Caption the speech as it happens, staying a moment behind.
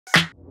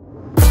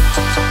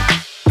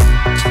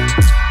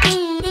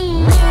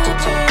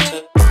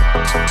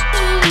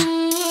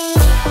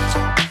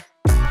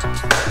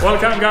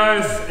Welcome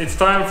guys, it's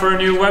time for a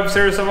new web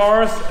series of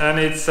ours, and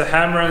it's a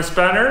Hammer and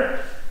Spanner.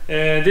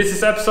 This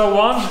is episode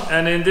 1,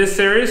 and in this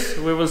series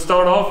we will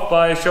start off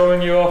by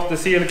showing you off the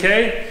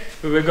CLK.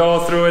 We will go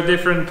through a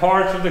different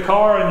parts of the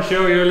car and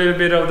show you a little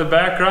bit of the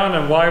background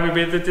and why we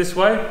built it this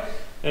way.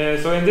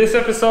 So in this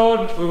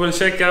episode we will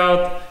check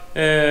out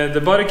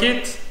the body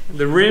kit,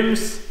 the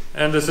rims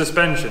and the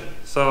suspension.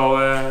 So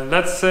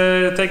let's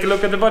take a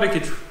look at the body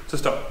kit to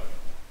start.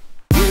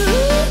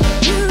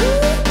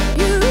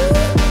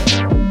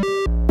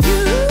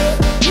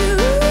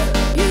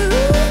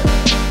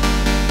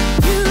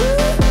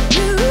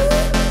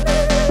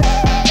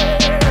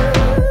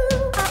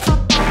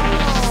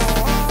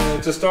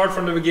 To start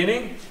from the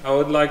beginning, I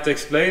would like to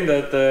explain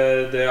that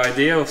the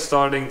idea of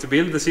starting to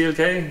build the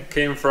CLK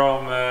came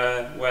from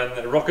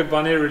when Rocket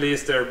Bunny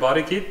released their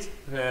body kit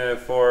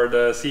for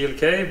the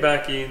CLK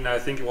back in, I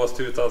think it was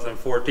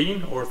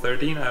 2014 or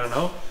 13, I don't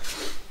know.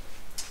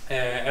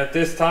 At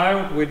this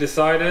time we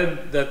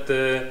decided that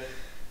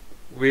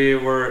we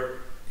were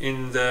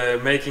in the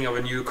making of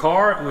a new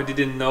car and we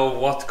didn't know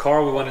what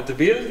car we wanted to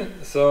build.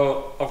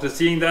 So after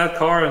seeing that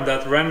car and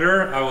that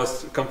render, I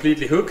was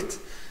completely hooked.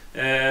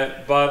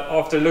 But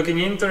after looking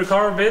into the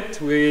car a bit,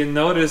 we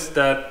noticed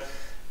that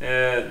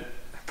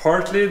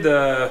partly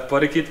the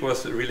body kit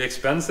was really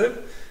expensive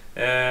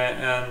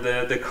and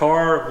the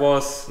car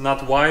was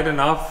not wide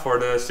enough for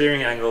the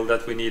steering angle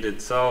that we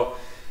needed. So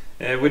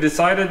we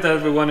decided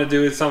that we want to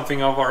do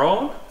something of our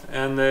own,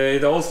 and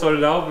it all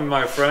started out with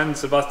my friend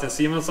Sebastian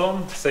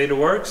Simonsson, Say the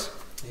Works.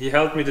 He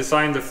helped me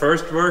design the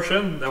first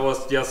version that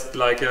was just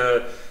like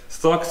a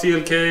stock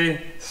CLK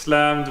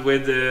slammed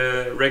with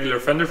regular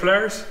fender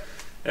flares.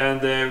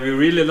 And we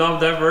really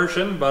loved that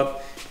version,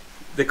 but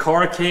the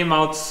car came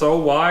out so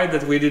wide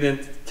that we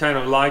didn't kind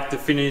of like the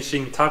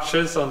finishing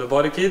touches on the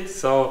body kit,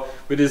 so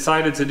we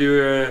decided to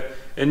do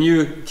a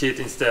new kit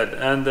instead,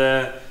 and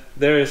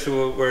there is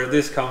where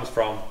this comes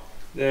from.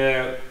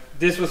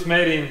 This was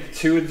made in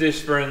 2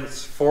 different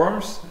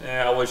forms.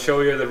 I will show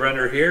you the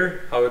render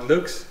here, how it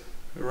looks,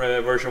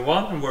 version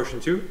 1 and version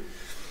 2.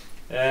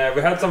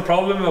 We had some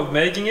problem of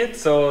making it,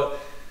 so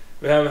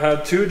we have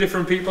had 2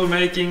 different people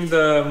making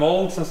the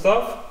molds and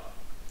stuff,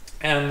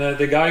 and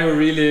the guy who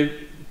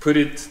really put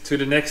it to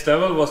the next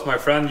level was my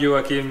friend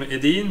Joachim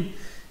Edin.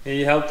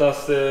 He helped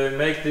us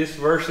make this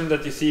version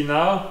that you see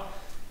now.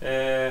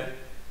 A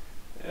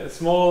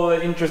small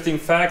interesting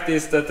fact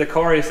is that the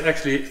car is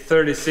actually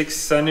 36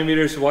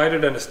 centimeters wider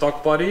than the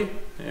stock body,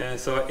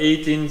 so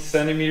 18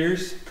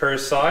 centimeters per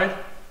side.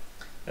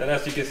 And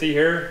as you can see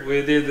here,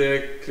 we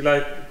did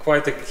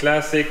quite a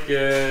classic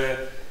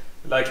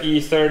like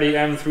E30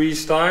 M3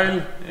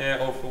 style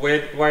of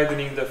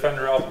widening the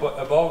fender up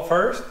above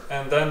first,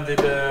 and then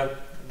did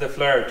the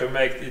flare to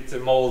make it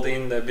mold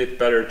in a bit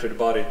better to the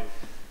body.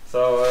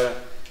 So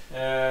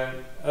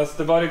as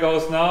the body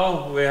goes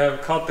now, we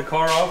have cut the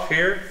car off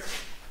here.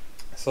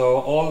 So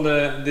all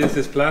this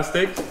is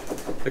plastic,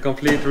 the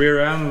complete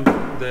rear end,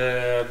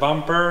 the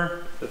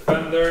bumper, the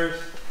fenders.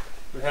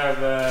 We have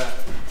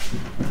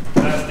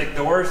plastic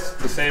doors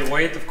to save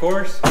weight, of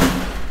course.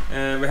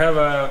 We have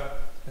a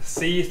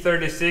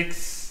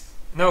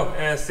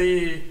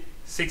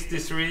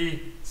C63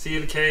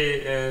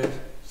 CLK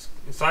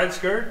side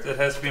skirt that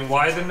has been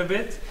widened a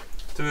bit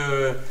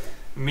to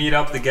meet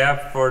up the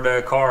gap for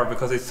the car,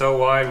 because it's so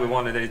wide we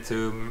wanted it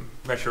to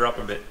measure up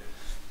a bit.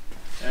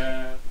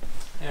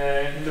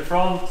 In the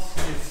front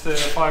it's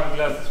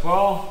fiberglass as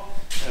well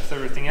as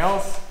everything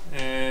else.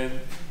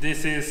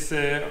 This is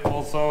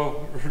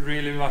also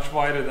really much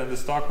wider than the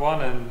stock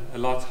one and a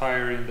lot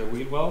higher in the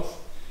wheel wells.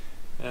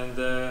 And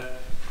the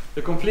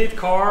complete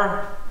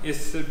car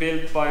is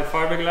built by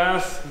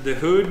fiberglass. The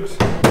hood,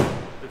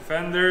 the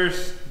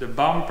fenders, the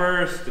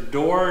bumpers, the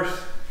doors.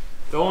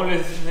 The only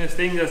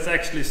thing that's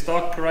actually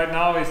stock right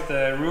now is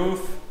the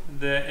roof,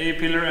 the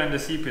A-pillar and the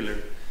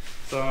C-pillar.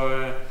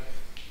 So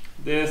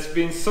there's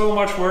been so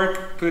much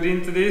work put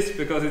into this,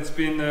 because it's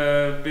been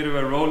a bit of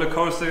a roller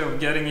coaster of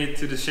getting it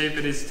to the shape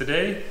it is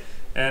today.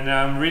 And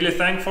I'm really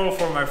thankful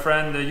for my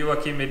friend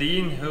Joachim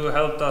Edin, who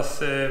helped us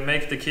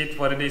make the kit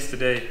what it is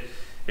today.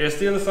 There's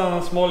still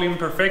some small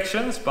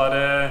imperfections, but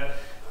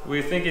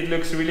we think it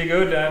looks really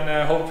good, and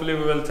hopefully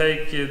we will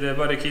take the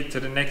body kit to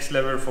the next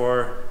level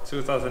for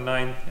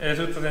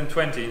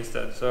 2020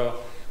 instead.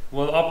 So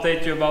we'll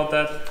update you about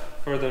that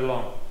further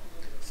along.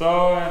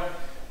 So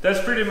that's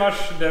pretty much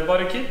the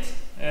body kit,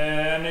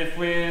 and if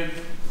we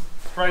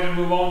try to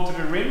move on to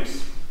the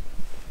rims,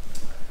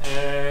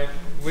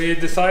 we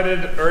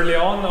decided early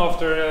on,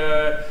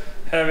 after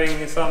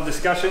having some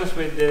discussions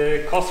with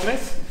the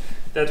Cosmith,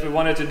 that we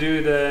wanted to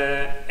do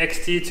the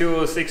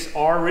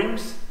XT206R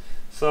rims.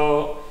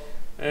 So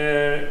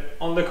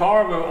on the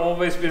car we've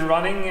always been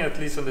running, at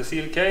least on the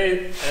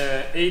CLK,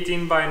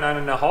 18 by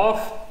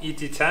 9.5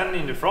 ET10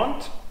 in the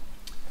front,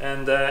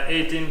 and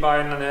 18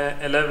 by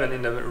 11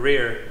 in the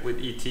rear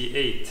with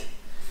ET8.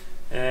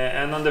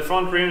 And on the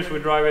front rims we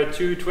drive a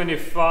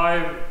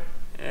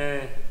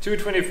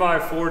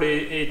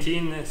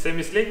 225/40/18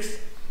 semi-slicks,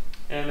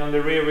 and on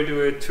the rear we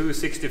do a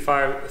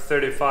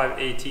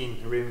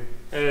 265/35/18 rim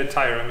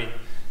tire, I mean.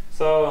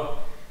 So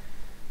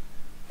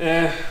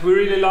we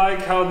really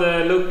like how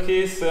the look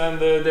is, and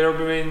there have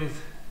been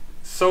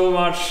so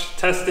much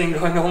testing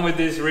going on with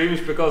these rims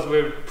because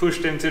we've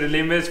pushed them to the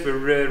limits.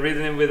 We've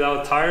ridden them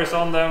without tires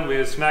on them,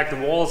 we've smacked the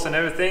walls and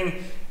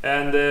everything,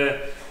 and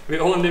we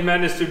only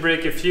managed to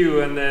break a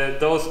few, and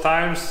those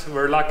times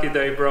we're lucky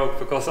they broke,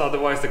 because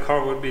otherwise the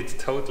car would be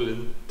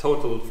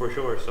totaled for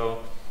sure. So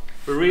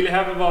we're really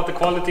happy about the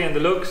quality and the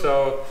look.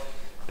 So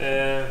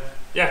yeah,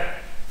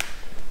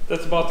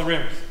 that's about the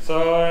rims.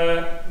 So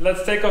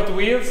let's take off the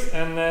wheels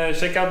and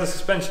check out the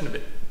suspension a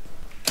bit.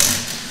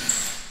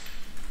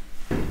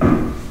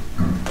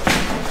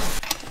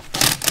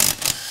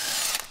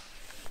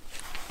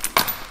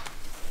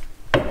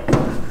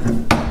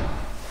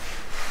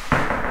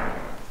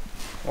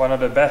 One of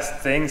the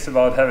best things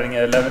about having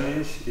an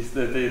 11-inch is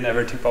that they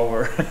never tip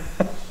over.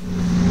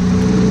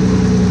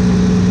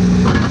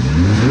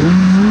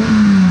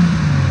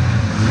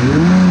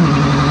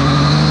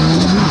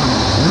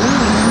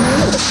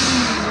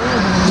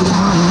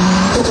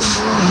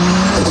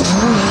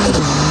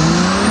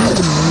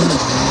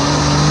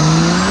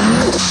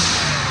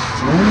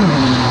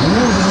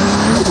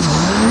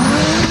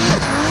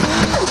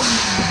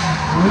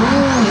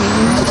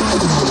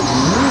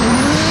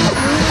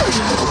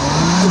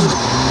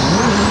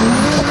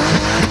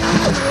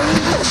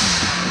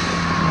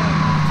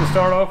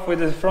 Start off with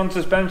the front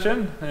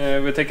suspension.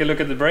 We'll take a look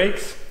at the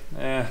brakes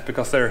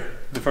because they're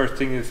the first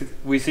thing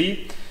we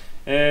see.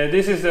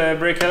 This is a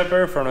brake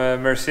caliper from a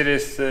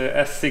Mercedes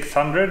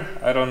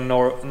S600. I don't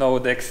know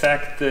the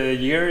exact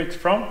year it's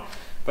from,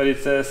 but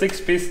it's a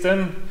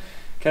 6-piston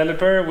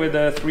caliper with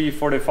a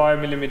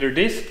 345mm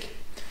disc.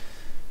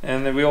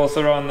 And we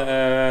also run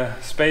a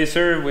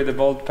spacer with a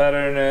bolt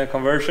pattern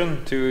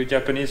conversion to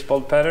Japanese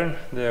bolt pattern,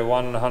 the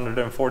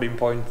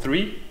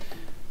 114.3.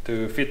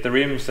 to fit the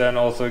rims and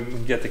also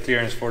get the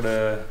clearance for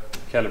the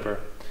caliper.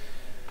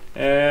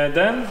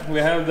 Then we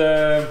have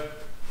the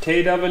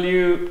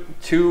KW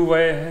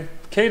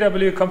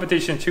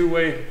competition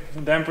two-way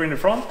damper in the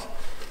front.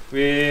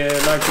 We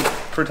like to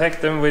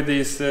protect them with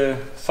these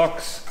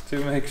socks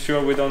to make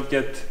sure we don't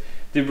get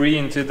debris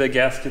into the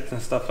gasket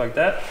and stuff like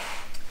that.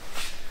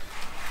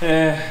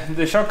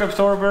 The shock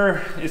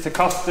absorber is a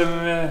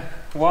custom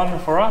one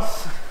for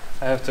us.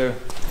 I have to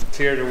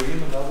clear the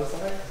wheel on the other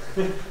side.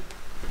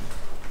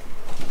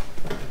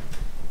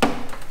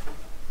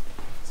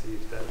 See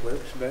if that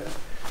works better.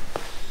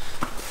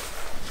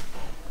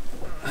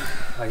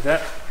 Like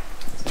that.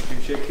 So you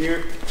can check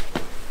here.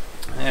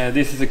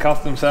 This is a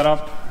custom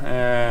setup.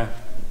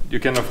 You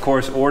can of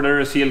course order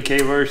a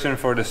CLK version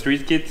for the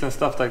street kits and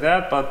stuff like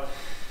that, but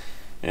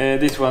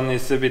this one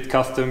is a bit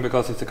custom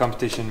because it's a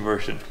competition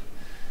version.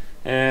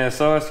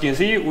 So as you can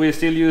see, we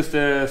still use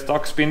the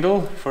stock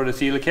spindle for the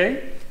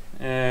CLK,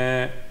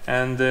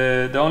 and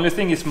the only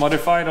thing is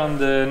modified on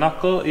the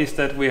knuckle is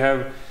that we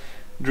have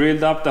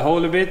drilled up the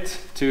hole a bit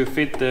to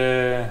fit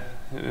the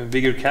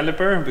bigger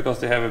caliper, because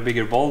they have a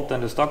bigger bolt than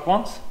the stock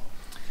ones.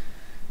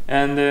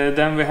 And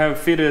then we have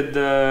fitted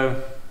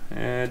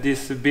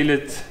this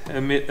billet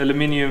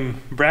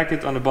aluminium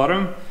bracket on the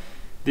bottom.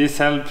 This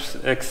helps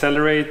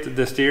accelerate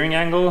the steering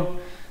angle,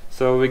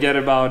 so we get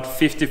about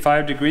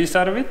 55 degrees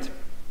out of it.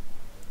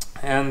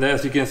 And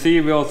as you can see,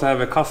 we also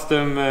have a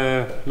custom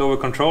lower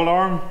control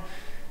arm.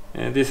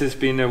 This has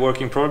been a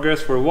work in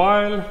progress for a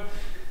while.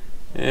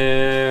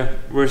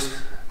 We're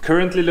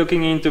currently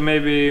looking into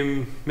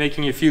maybe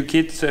making a few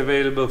kits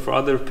available for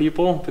other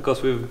people,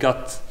 because we've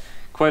got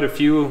quite a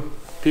few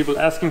people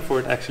asking for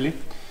it actually.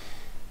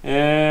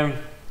 And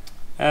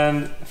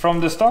from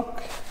the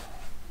stock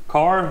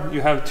car you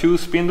have two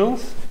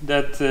spindles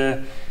that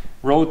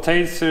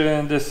rotates,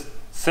 the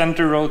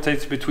center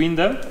rotates between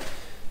them.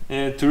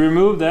 To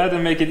remove that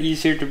and make it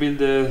easier to build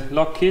the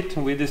lock kit,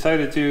 we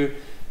decided to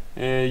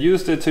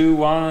use the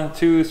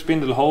two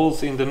spindle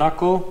holes in the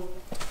knuckle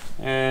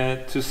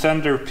to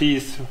center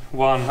piece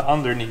one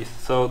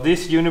underneath. So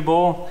this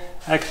uniball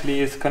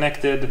actually is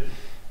connected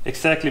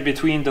exactly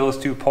between those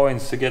 2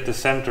 points to get the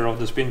center of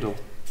the spindle.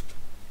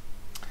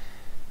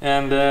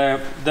 And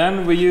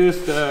then we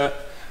used the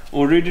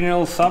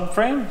original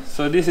subframe.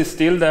 So this is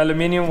still the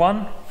aluminium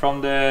one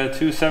from the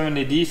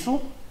 270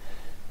 diesel.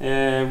 We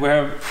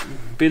have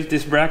built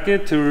this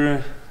bracket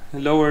to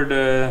lower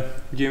the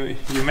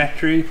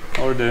geometry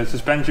or the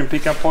suspension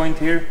pickup point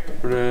here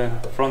for the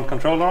front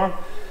control arm.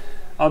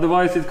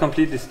 Otherwise it's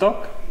completely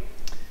stock.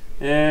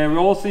 We're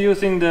also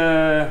using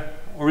the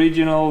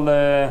original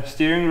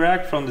steering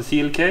rack from the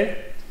CLK,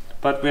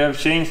 but we have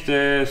changed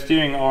the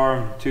steering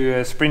arm to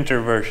a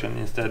sprinter version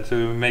instead,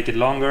 to make it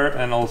longer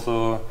and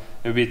also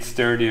a bit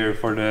sturdier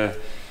for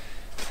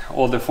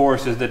all the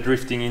forces that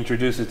drifting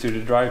introduces to the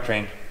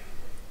drivetrain.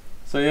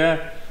 So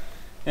yeah,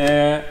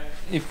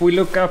 if we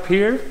look up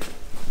here,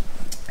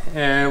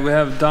 we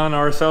have done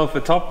ourselves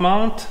a top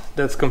mount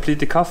that's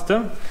completely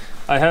custom.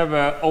 I have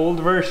an old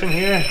version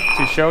here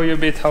to show you a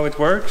bit how it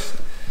works.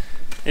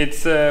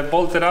 It's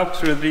bolted up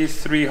through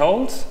these 3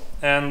 holes,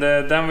 and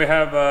then we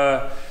have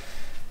a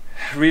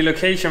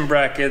relocation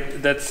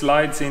bracket that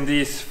slides in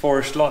these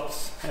 4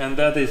 slots, and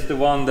that is the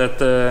one that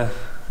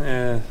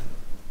the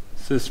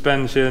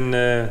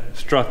suspension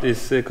strut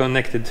is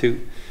connected to.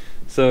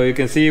 So you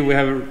can see we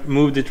have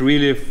moved it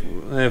really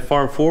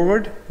far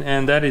forward,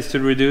 and that is to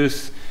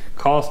reduce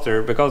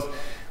caster, because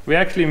we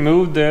actually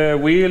moved the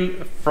wheel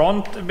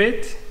front a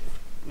bit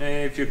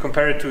if you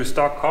compare it to a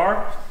stock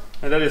car,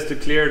 and that is to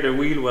clear the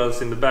wheel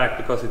wells in the back,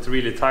 because it's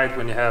really tight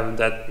when you have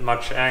that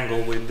much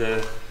angle with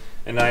a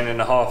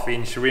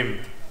 9.5-inch rim.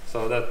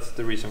 So that's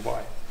the reason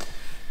why.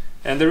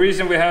 And the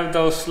reason we have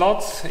those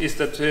slots is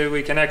that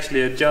we can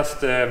actually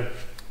adjust the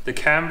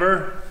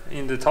camber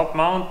in the top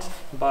mount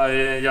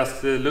by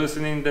just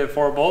loosening the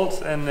 4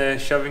 bolts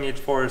and shoving it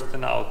forward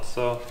and out.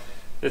 So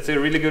it's a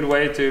really good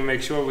way to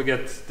make sure we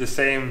get the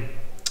same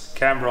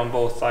camber on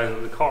both sides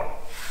of the car.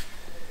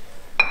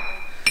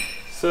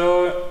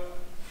 So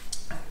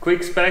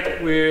quick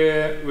spec,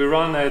 we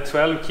run a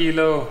 12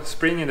 kilo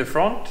spring in the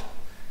front.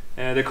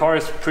 The car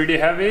is pretty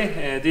heavy.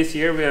 This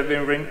year we have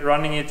been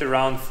running it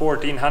around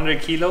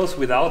 1400 kilos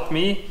without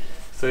me.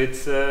 So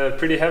it's a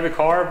pretty heavy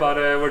car, but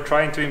we're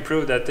trying to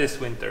improve that this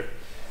winter.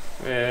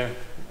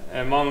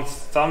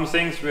 Amongst some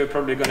things, we're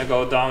probably going to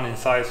go down in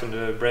size on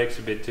the brakes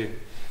a bit too,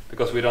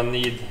 because we don't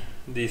need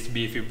these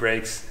beefy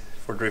brakes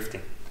for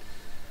drifting.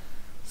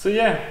 So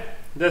yeah,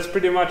 that's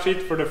pretty much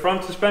it for the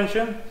front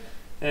suspension.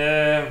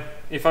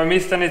 If I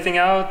missed anything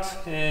out,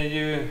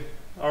 you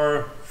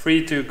are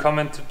free to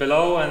comment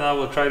below, and I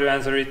will try to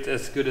answer it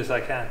as good as I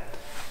can.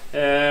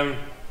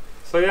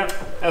 So yeah,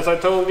 as I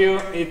told you,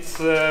 it's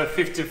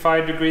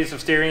 55 degrees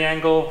of steering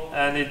angle,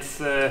 and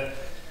it's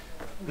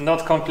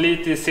not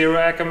completely zero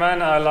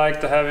Ackerman. I like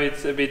to have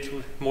it a bit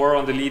more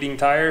on the leading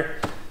tire,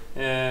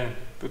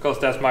 because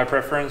that's my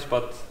preference,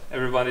 but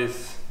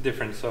everybody's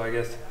different, so I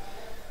guess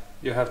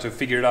you have to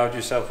figure it out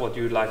yourself what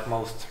you like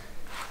most.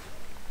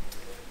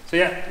 So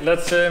yeah,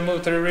 let's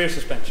move to the rear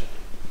suspension.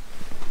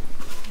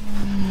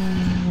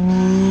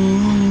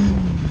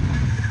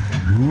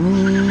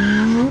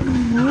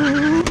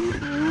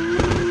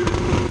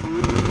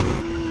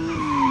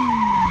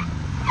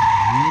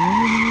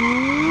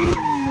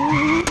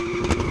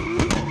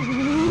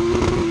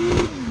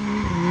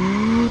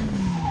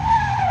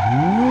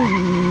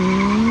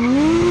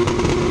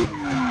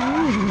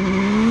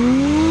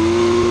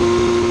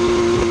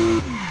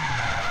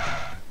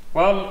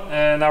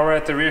 Now we're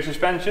at the rear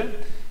suspension.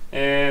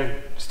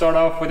 Start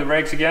off with the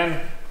brakes again.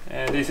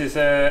 This is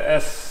a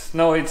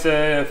it's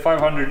a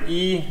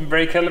 500E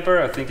brake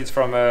caliper. I think it's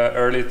from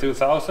early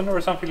 2000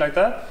 or something like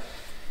that.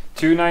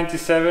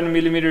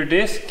 297mm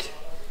disc,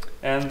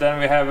 and then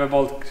we have a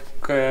bolt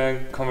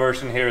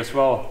conversion here as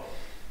well.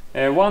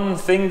 One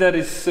thing that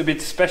is a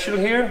bit special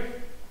here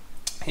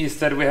is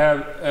that we have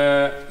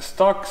a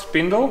stock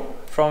spindle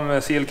from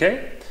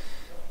CLK,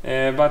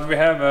 but we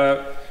have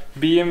a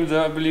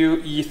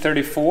BMW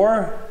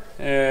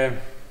E34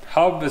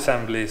 hub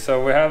assembly.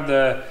 So we have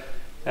the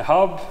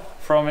hub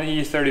from an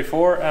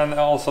E34, and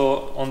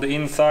also on the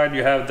inside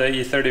you have the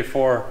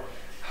E34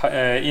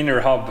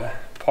 inner hub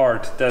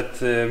part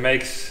that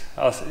makes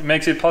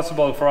it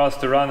possible for us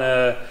to run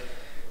a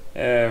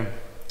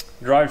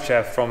drive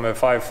shaft from a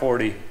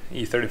 540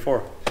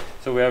 E34.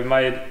 So we have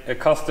made a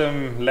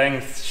custom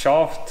length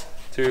shaft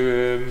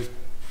to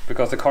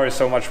because the car is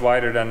so much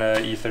wider than a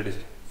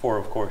E34,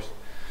 of course.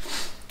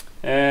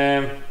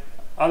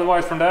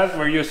 Otherwise from that,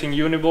 we're using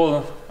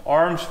uniball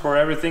arms for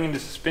everything in the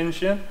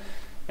suspension,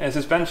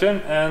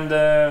 and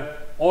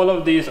all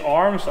of these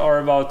arms are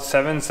about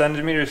 7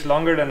 centimeters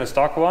longer than the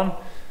stock one,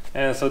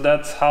 so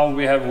that's how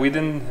we have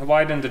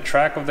widened the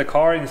track of the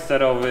car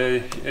instead of a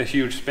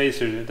huge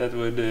spacer that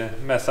would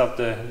mess up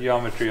the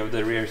geometry of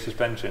the rear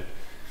suspension.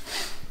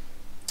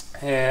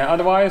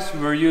 Otherwise,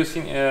 we're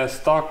using a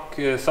stock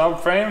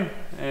subframe,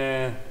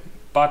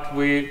 but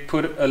we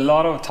put a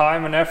lot of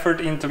time and effort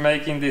into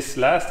making this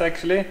last.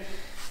 Actually,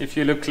 if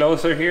you look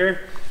closer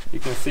here, you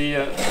can see,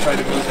 try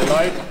to move the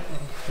light.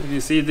 If you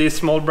see this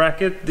small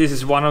bracket, this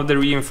is one of the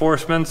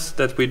reinforcements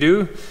that we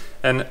do,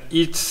 and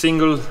each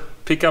single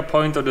pickup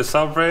point of the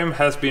subframe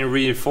has been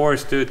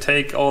reinforced to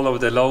take all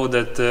of the load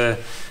that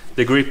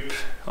the grip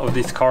of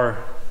this car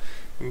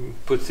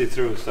puts it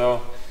through.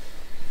 So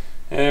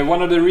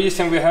one of the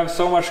reasons we have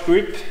so much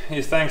grip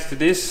is thanks to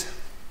this.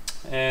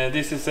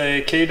 This is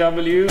a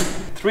KW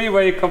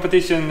 3-way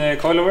competition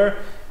coilover.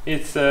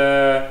 It's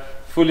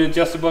fully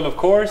adjustable, of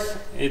course.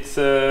 It's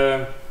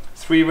a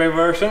 3-way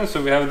version,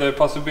 so we have the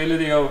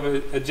possibility of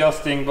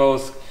adjusting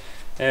both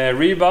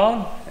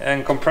rebound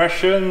and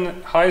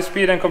compression high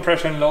speed and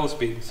compression low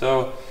speed.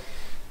 So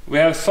we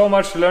have so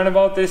much to learn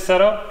about this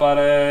setup, but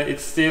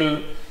it's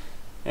still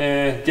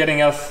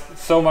getting us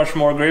so much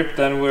more grip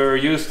than we're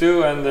used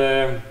to,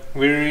 and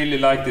we really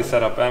like this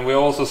setup, and we're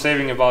also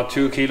saving about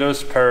 2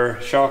 kilos per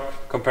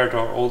shock compared to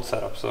our old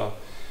setup. So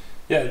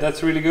yeah,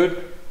 that's really good.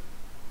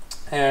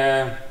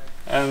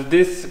 And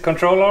this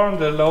control arm,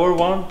 the lower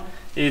one,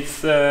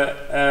 It's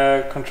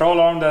a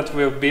control arm that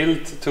we've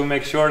built to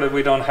make sure that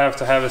we don't have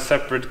to have a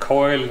separate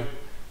coil,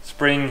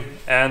 spring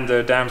and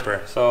a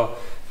damper. So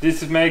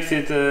this makes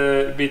it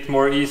a bit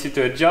more easy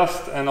to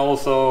adjust, and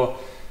also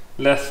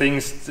less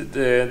things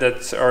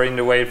that are in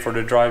the way for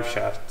the drive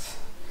shafts,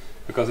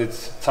 because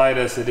it's tight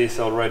as it is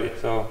already.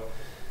 So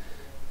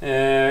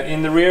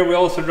in the rear we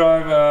also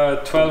drive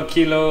a 12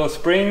 kilo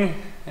spring,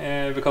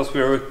 because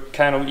we are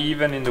kind of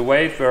even in the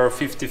weight. We are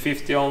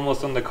 50-50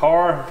 almost on the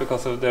car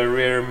because of the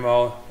rear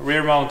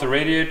mounted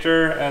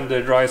radiator and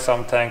the dry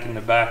sump tank in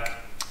the back,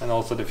 and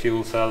also the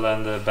fuel cell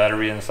and the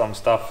battery and some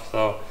stuff.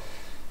 So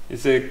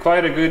it's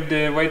quite a good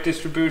weight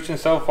distribution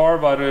so far,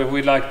 but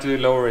we'd like to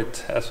lower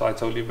it, as I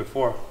told you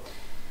before.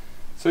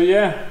 So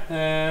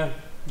yeah,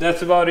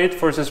 that's about it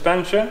for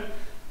suspension.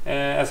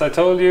 As I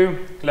told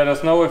you, let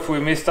us know if we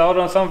missed out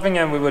on something,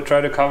 and we will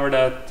try to cover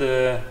that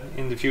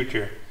in the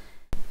future.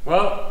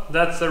 Well,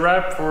 that's a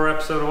wrap for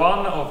episode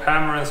 1 of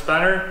Hammer and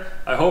Spanner.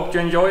 I hope you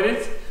enjoyed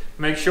it.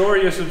 Make sure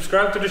you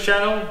subscribe to the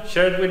channel,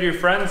 share it with your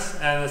friends,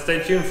 and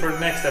stay tuned for the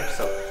next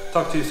episode.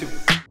 Talk to you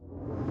soon.